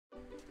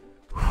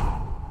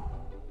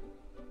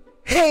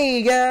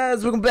Hey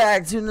guys, welcome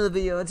back to another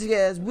video. And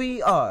today guys,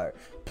 we are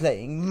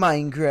playing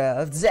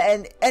Minecraft.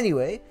 And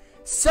anyway,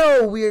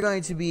 so we are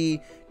going to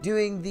be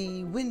doing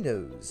the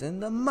windows and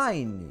the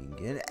mining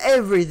and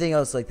everything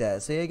else like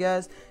that. So yeah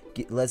guys,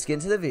 let's get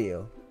into the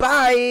video.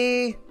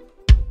 Bye!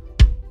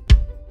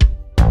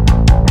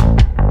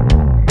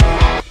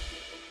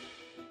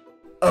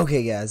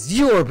 Okay guys,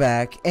 you're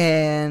back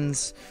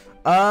and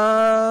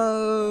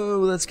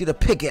let's get a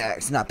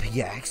pickaxe, not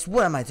pickaxe.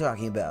 What am I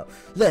talking about?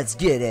 Let's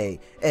get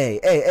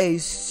a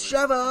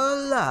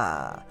shovel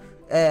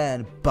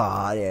and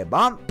body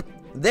bump.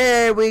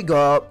 There we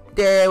go.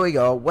 There we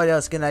go. What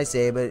else can I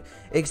say but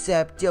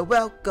except you're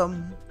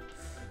welcome?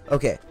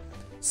 Okay,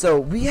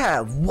 so we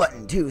have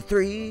 1, 2,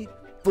 3,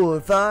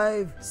 4,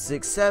 5,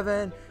 6,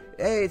 7,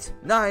 8,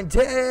 9,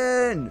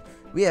 10.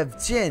 We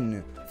have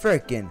 10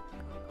 freaking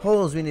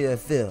holes we need to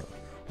fill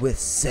with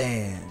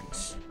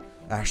sand.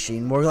 Actually,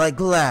 more like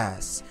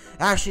glass.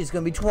 Actually, it's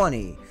gonna be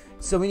 20.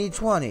 So we need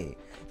 20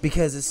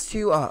 because it's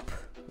 2 up.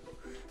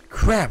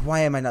 Crap!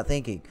 Why am I not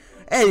thinking?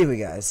 Anyway,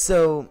 guys.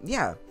 So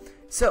yeah.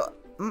 So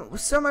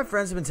some of my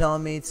friends have been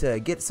telling me to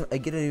get a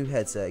new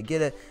headset,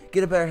 get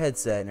a better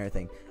headset and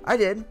everything. I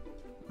did.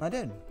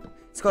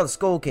 It's called a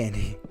Skull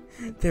Candy.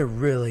 They're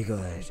really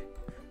good.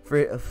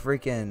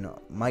 Freaking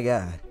my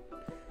god.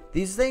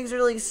 These things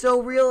are like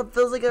so real. It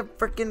feels like a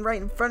freaking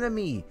right in front of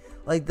me.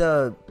 Like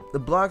the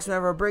blocks,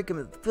 whenever I break them,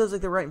 it feels like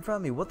they're right in front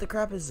of me. What the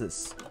crap is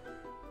this?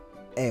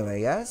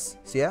 Anyway, guys.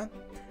 So yeah,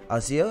 I'll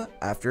see you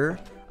after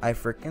I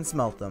freaking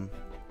smelt them.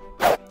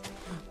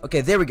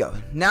 Okay, there we go.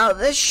 Now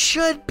this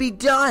should be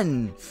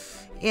done.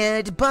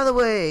 And by the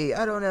way,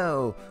 I don't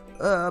know.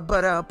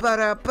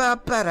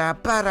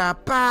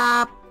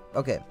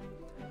 Okay.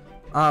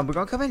 We're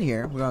gonna come in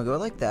here. We're gonna go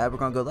like that. We're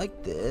gonna go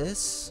like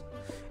this.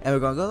 And we're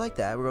gonna go like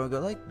that. We're gonna go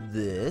like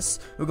this.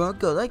 We're gonna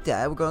go like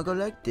that. We're gonna go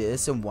like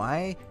this. And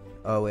why?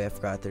 Oh wait, I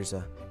forgot. There's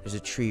a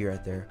tree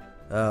right there.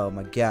 Oh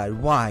my god,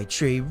 why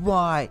tree?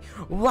 Why?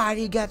 Why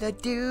do you gotta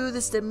do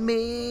this to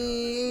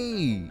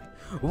me?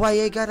 Why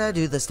you gotta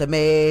do this to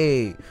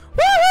me?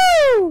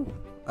 Woohoo!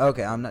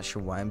 Okay, I'm not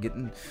sure why I'm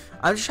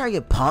just trying to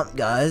get pumped,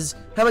 guys.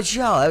 How about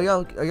y'all? Are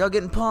y'all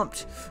getting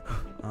pumped?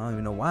 I don't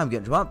even know why I'm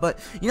getting pumped, but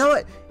you know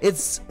what?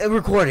 It's a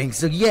recording,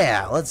 so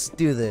yeah, let's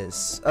do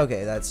this.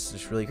 Okay, that's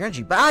just really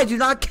cringy, but I do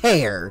not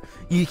care.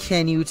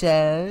 Can you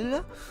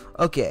tell?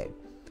 Okay.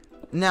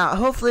 Now,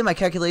 hopefully my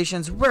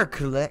calculations were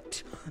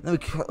correct. I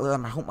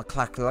hope my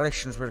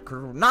calculations were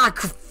not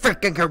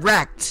freaking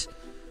correct.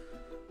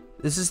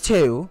 This is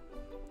 2.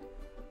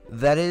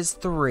 That is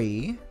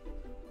 3.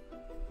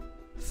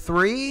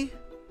 3.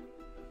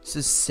 This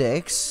is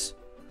 6.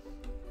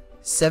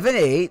 7,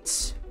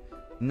 8.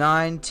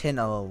 9, 10,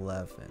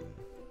 11.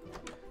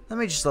 Let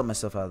me just let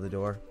myself out of the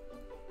door.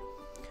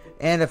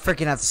 And I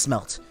freaking have to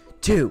smelt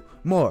 2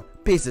 more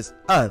pieces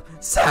of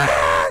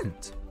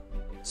sand.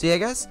 So yeah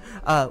guys,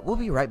 we'll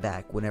be right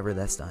back whenever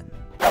that's done.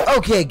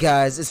 Okay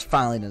guys, it's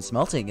finally done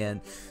smelting, and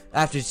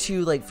after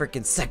 2 like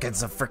freaking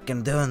seconds of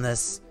freaking doing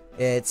this,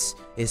 it's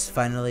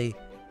finally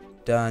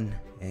done,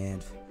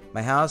 and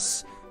my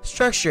house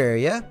structure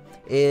area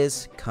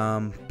is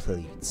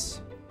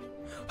complete.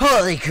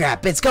 Holy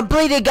crap, it's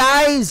completed,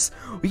 guys!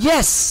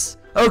 Yes!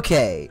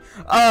 Okay.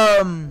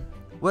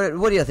 What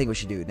do you think we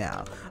should do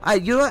now?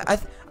 You know what?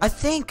 I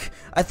think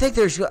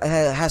there's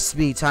has to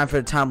be time for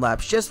a time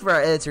lapse just for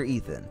our editor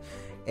Ethan.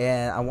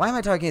 And why am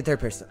I talking in third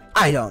person?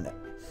 I don't know.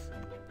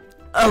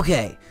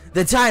 Okay,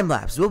 the time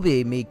lapse will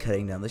be me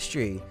cutting down this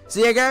tree.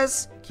 So yeah,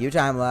 guys, cue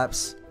time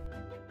lapse.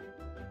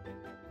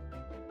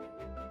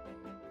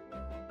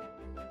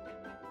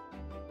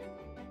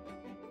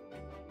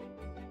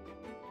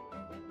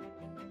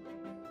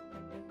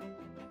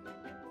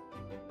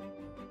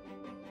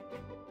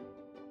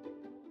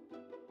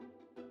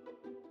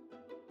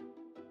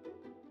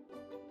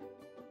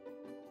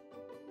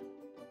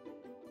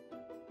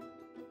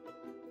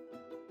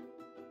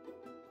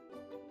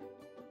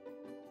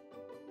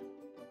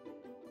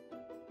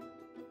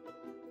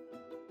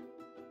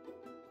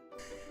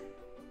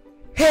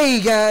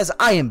 Hey guys,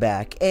 I am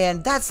back,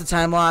 and that's the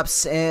time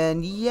lapse,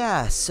 and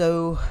yeah,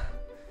 so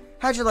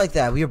how'd you like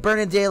that? We were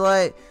burning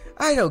daylight.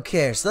 I don't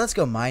care, so let's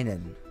go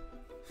mining.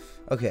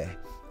 Okay,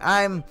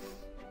 I'm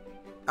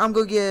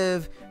gonna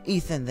give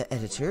Ethan, the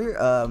editor,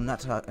 I'm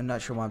not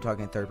sure why I'm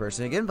talking in third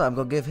person again, but I'm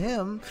gonna give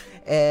him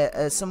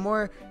some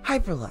more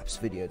hyperlapse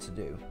video to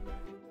do.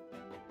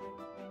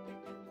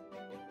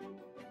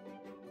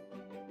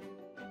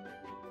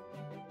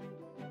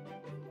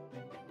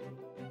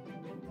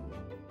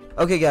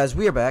 Okay guys,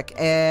 we are back,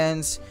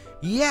 and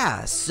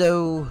yeah,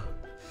 so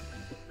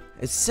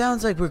it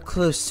sounds like we're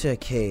close to a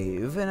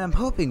cave, and I'm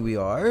hoping we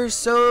are,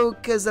 so,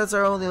 cause that's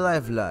our only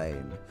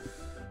lifeline.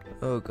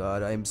 Oh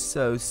god, I'm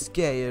so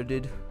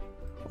scared.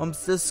 I'm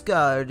so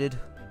scared.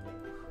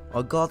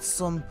 I got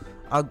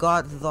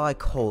thy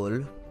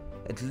coal,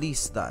 at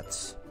least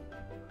that.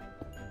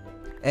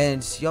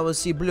 And y'all will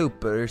see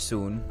blooper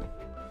soon.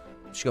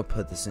 I'm just gonna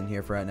put this in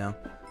here for right now.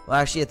 Well,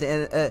 actually, at the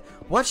end,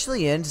 watch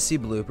the end to see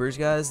bloopers,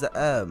 guys.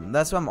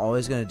 That's what I'm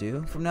always gonna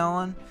do from now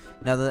on.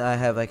 Now that I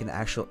have like an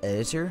actual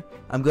editor,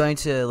 I'm going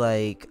to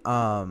like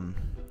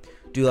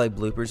do like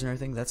bloopers and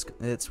everything.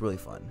 It's really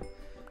fun.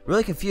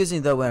 Really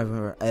confusing though when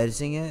we're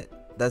editing it.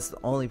 That's the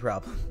only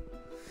problem.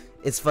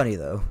 It's funny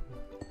though.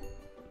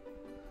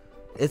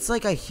 It's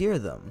like I hear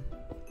them.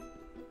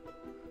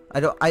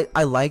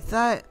 I like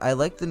that. I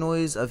like the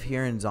noise of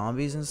hearing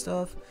zombies and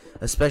stuff,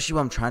 especially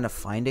when I'm trying to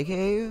find a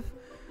cave.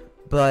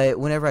 But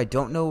whenever I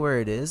don't know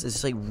where it is,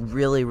 it's like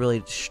really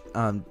like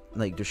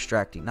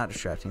distracting. Not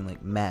distracting,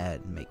 like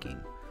mad making.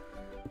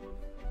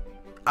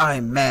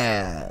 I'm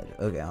mad.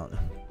 Okay, I don't know.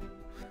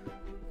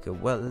 Okay,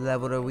 what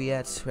level are we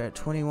at? We're at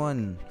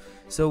 21.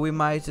 So we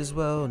might as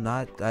well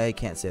not. I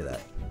can't say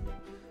that.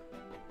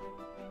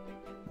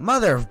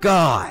 Mother of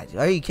God!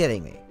 Are you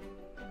kidding me?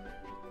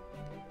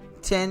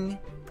 10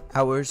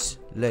 hours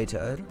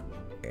later.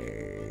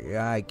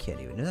 I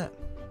can't even do that.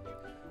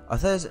 I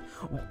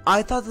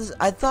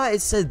thought it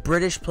said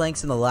British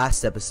planks in the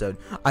last episode.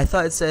 I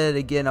thought it said it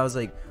again. I was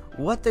like,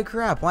 what the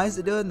crap? Why is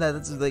it doing that?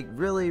 That's like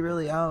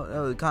really out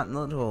of the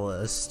continental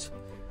list.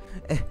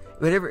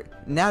 Whatever.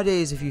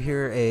 Nowadays, if you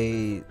hear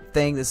a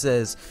thing that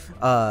says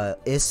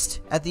 "ist"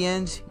 at the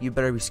end, you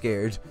better be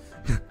scared.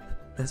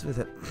 That's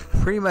what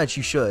pretty much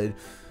you should.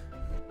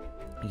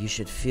 You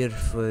should fear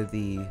for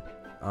the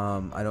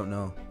I don't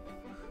know.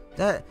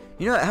 That,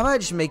 you know, how about I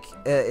just make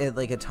it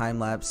like a time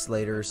lapse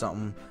later or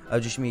something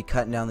of just me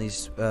cutting down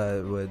these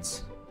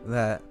woods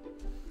and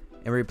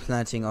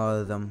replanting all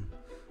of them.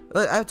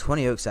 I have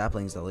 20 oak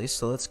saplings at least,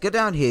 so let's get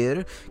down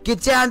here.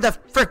 Get down the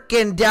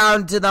frickin'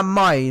 down to the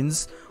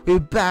mines. We're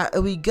down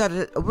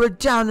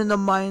in the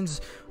mines.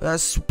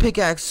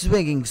 Pickaxe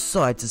swinging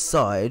side to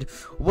side.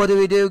 What do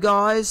we do,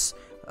 guys?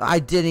 I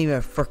didn't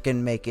even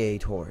frickin' make a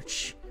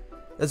torch.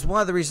 That's one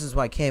of the reasons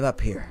why I came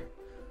up here.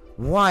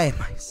 Why am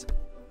I so...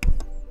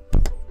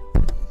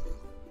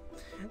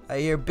 I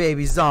hear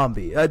baby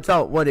zombie. I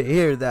don't want to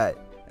hear that.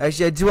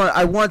 Actually,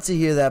 I want to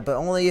hear that, but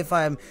only if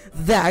I'm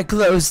that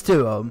close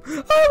to him. I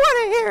want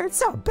to hear it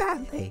so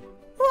badly.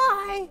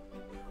 Why?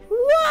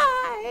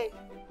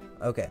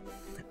 Okay.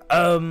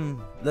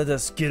 Let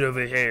us get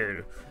over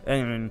here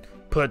and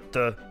put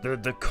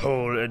the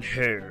coal in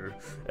here.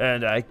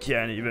 And I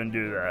can't even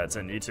do that.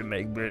 I need to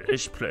make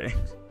British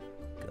planks.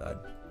 God.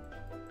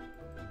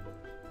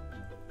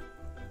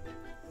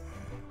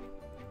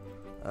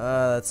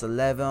 That's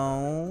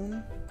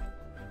 11.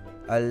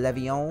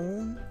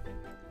 11.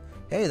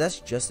 Hey, that's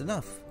just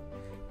enough.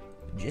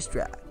 Just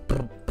right.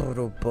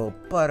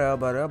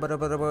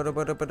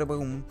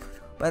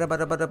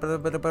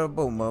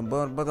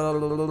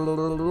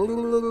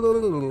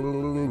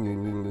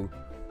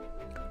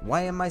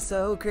 Why am I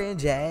so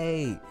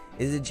cringy?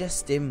 Is it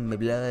just in my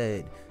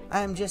blood?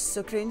 I'm just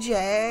so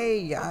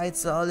cringy. Yeah,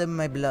 it's all in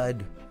my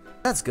blood.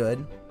 That's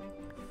good.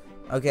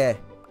 Okay.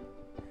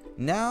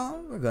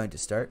 Now we're going to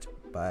start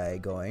by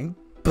going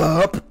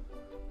bop,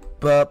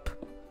 bop,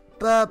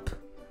 bop,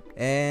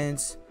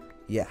 and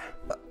yeah.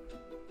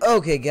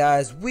 Okay,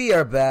 guys, we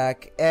are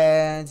back,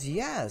 and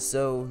yeah,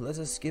 so let's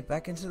just get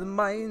back into the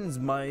mines,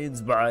 all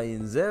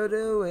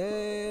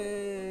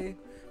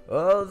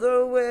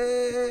the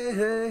way.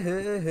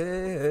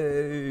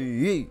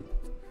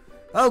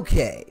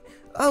 Okay,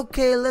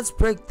 let's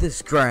break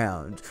this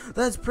ground.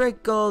 Let's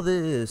break all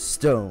this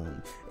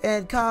stone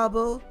and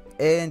cobble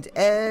and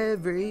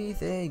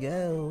everything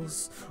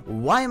else.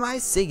 Why am I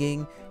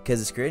singing?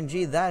 Because it's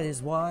cringy, that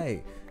is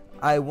why.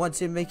 I want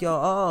to make y'all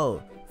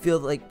all feel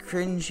like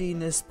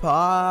cringiness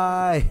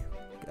pie.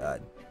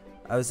 God,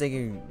 I was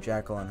thinking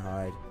Jekyll and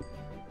Hyde.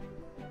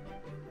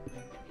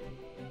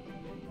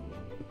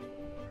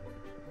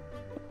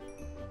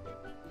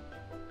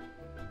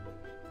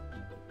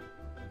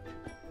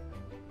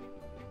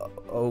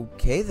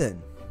 Okay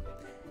then,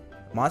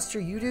 monster,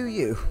 you do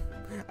you.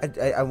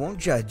 I won't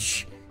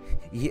judge.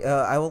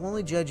 I will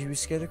only judge if you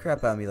scare the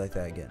crap out of me like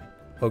that again.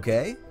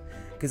 Okay?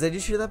 Because I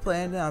just hear that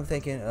plan and I'm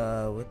thinking,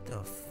 what the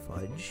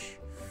fudge?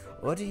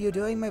 What are you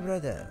doing, my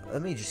brother?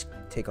 Let me just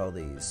take all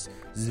these.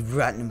 This is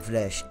rotten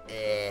flesh.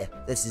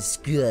 That's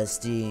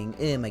disgusting.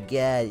 Oh my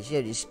god, it's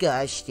so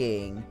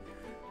disgusting.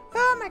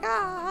 Oh my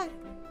god.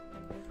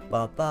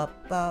 Bop,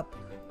 bop, bop,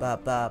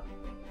 bop, bop.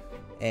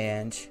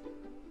 And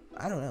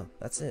I don't know.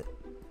 That's it.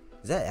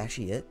 Is that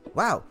actually it?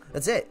 Wow,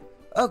 that's it.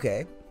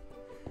 Okay.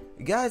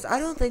 Guys, I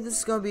don't think this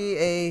is going to be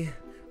a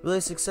really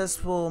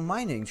successful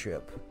mining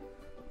trip.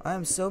 I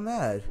am so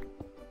mad.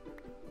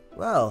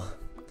 Well,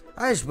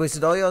 I just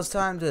wasted all y'all's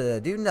time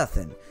to do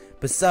nothing.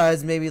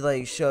 Besides maybe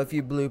like show a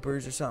few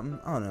bloopers or something.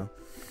 I don't know.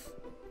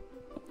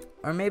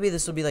 Or maybe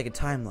this will be like a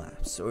time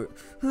lapse. Or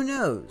who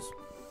knows?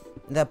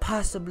 The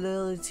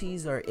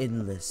possibilities are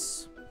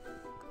endless.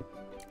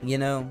 You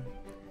know?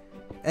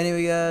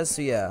 Anyway, guys,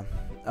 so yeah.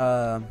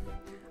 I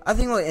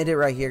think we'll end it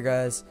right here,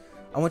 guys.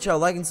 I want y'all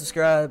to like and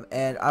subscribe,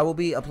 and I will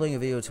be uploading a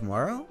video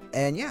tomorrow.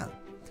 And yeah,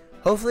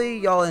 hopefully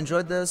y'all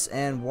enjoyed this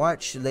and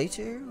watch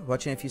later,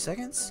 watch in a few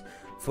seconds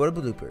for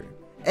the blooper.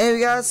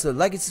 Anyway guys, so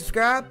like and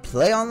subscribe,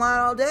 play online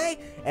all day,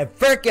 and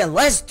frickin'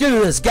 let's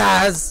do this,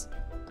 guys!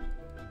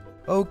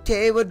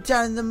 Okay, we're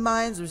turning the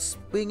mines, we're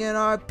swinging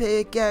our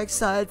pickaxe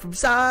side from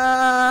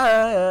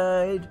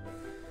side.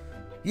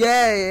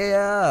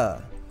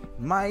 Yeah.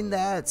 Mine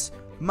that,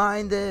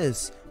 mine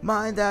this,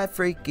 mine that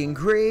freaking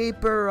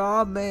creeper,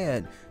 oh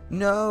man.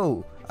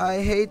 No,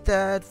 I hate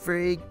that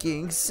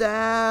freaking sounds.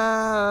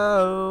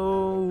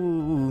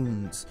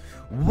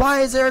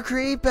 Why is there a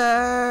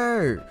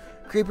creeper?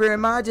 Creeper in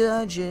my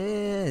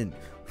dungeon.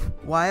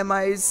 Why am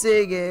I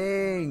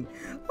singing?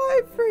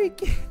 I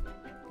freaking...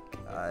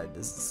 God,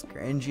 this is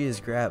cringy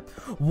as crap.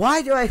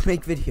 Why do I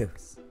make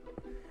videos?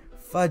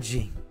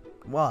 Fudging.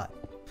 Why?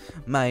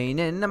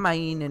 Mining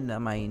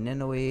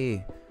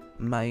away.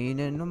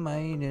 Mining,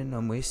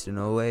 I'm wasting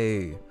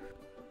away.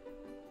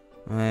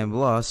 I've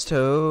lost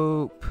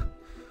hope.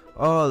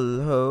 All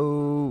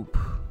hope.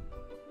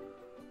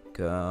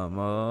 Come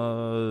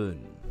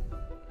on.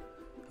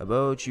 How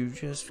about you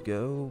just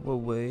go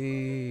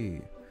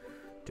away?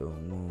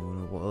 Don't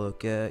wanna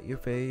look at your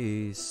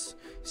face.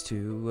 It's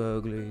too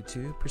ugly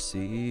to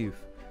perceive.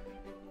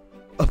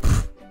 I'm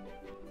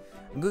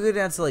gonna go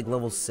down to like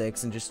level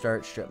 6 and just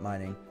start strip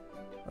mining.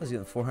 I was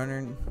getting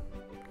 400.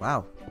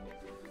 Wow.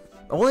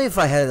 Only if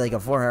I had like a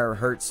 400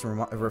 hertz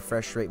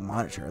refresh rate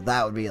monitor.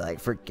 That would be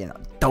like freaking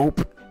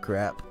dope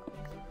crap.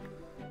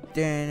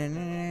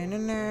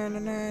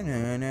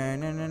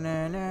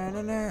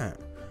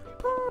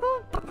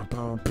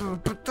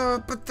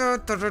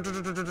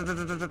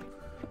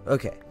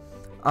 Okay.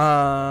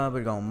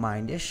 We're gonna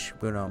mine this.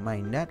 We're gonna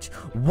mine that.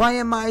 Why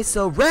am I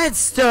so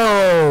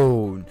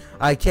redstone?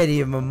 I can't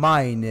even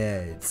mine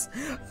it.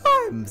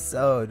 I'm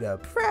so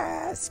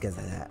depressed because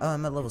of that. Oh,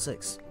 I'm at level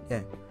 6.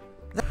 Yeah.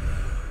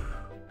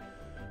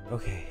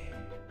 Okay.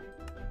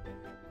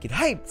 Get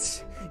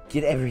hyped.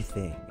 Get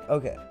everything.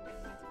 Okay.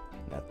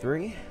 Now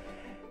 3,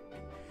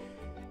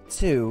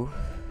 2,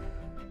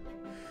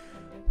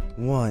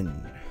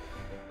 1.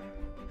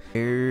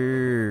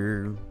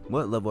 Here.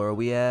 What level are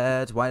we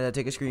at? Why did I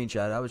take a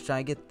screenshot? I was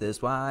trying to get this.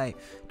 Why?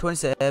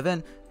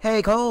 27.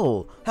 Hey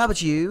Cole, how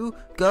about you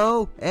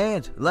go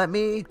and let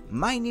me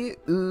mine you?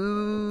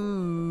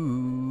 Ooh.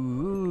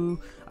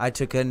 I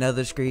took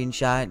another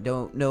screenshot.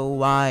 Don't know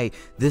why.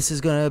 This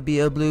is gonna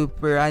be a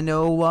blooper. I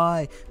know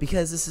why.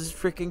 Because this is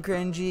freaking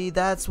cringy.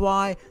 That's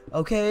why.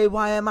 Okay,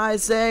 why am I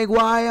saying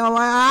why am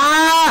I?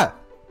 Ah!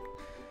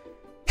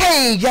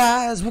 Hey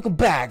guys, welcome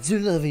back to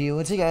another video,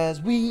 and today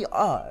guys, we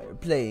are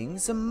playing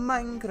some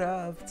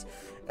Minecraft,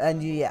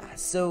 and yeah,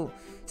 so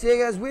today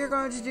guys, we're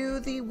going to do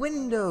the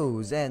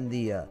windows, and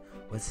the,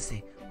 what's it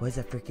say, what does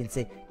that freaking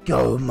say,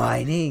 go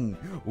mining,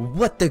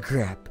 what the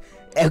crap.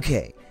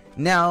 Okay,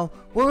 now,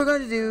 what we're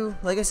going to do,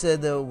 like I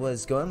said though,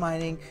 was go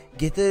mining,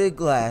 get the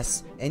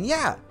glass, and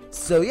yeah,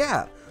 so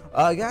yeah,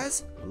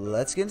 guys,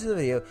 let's get into the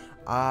video.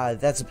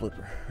 That's a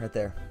blooper, right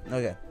there.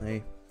 Okay,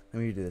 let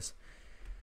me do this.